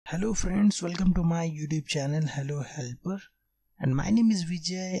Hello friends, welcome to my YouTube channel Hello Helper, and my name is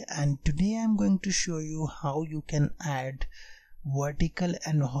Vijay, and today I am going to show you how you can add vertical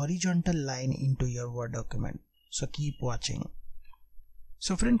and horizontal line into your Word document. So keep watching.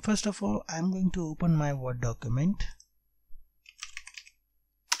 So friend, first of all I am going to open my Word document.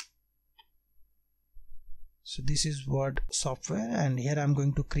 So this is Word software, and here I am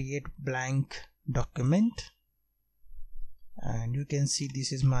going to create blank document. And you can see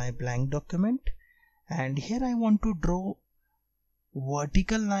this is my blank document, and here I want to draw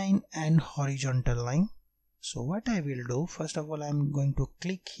vertical line and horizontal line. So what I will do, first of all I'm going to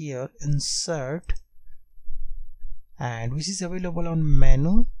click here insert, and which is available on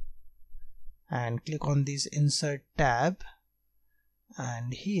menu, and click on this insert tab,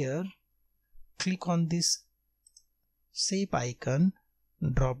 and here click on this shape icon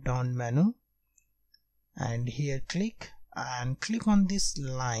drop down menu, and here click on this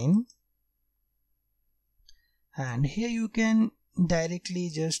line, and here you can directly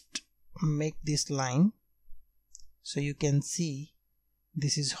just make this line. So you can see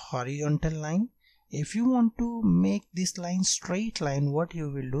this is horizontal line. If you want to make this line straight line, what you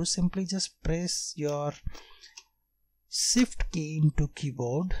will do, simply just press your shift key into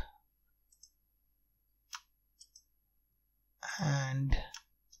keyboard and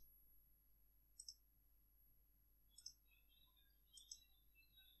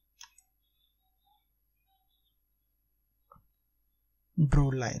draw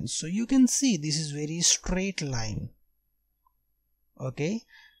lines. So you can see this is very straight line. Okay,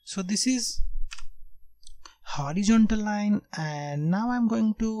 so this is horizontal line, and now I'm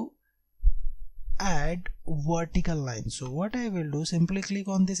going to add vertical line. So what I will do, simply click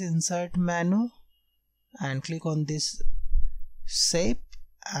on this insert menu and click on this shape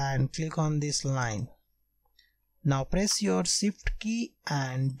and click on this line. Now press your shift key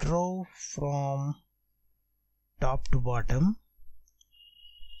and draw from top to bottom.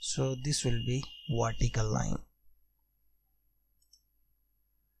 So this will be vertical line.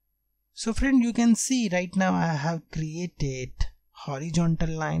 So friend, you can see right now I have created horizontal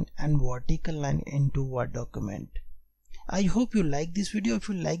line and vertical line into Word document. I hope you like this video. If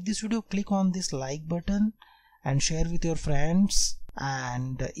you like this video, click on this like button and share with your friends.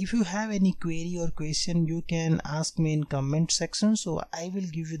 And if you have any query or question, you can ask me in comment section, so I will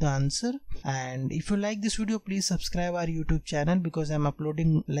give you the answer. And if you like this video, please subscribe our YouTube channel, because I'm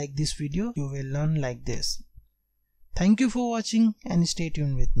uploading like this video you will learn like this. Thank you for watching and stay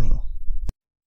tuned with me.